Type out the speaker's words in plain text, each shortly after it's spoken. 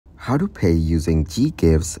How to pay using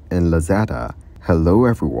Ggives in Lazada. Hello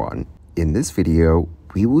everyone. In this video,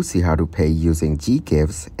 we will see how to pay using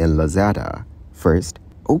Ggives in Lazada. First,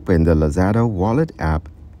 open the Lazada wallet app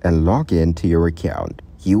and log in to your account.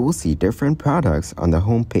 You will see different products on the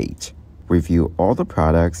home page. Review all the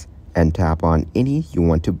products and tap on any you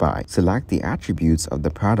want to buy. Select the attributes of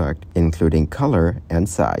the product, including color and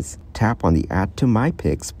size. Tap on the Add to My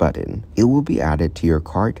Picks button. It will be added to your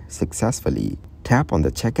cart successfully. Tap on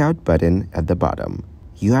the Checkout button at the bottom.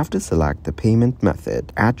 You have to select the payment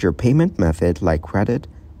method. Add your payment method like credit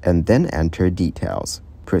and then enter details.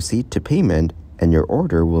 Proceed to payment and your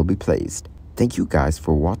order will be placed. Thank you guys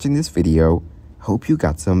for watching this video. Hope you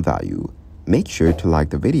got some value. Make sure to like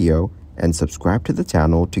the video and subscribe to the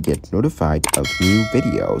channel to get notified of new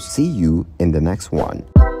videos. See you in the next one.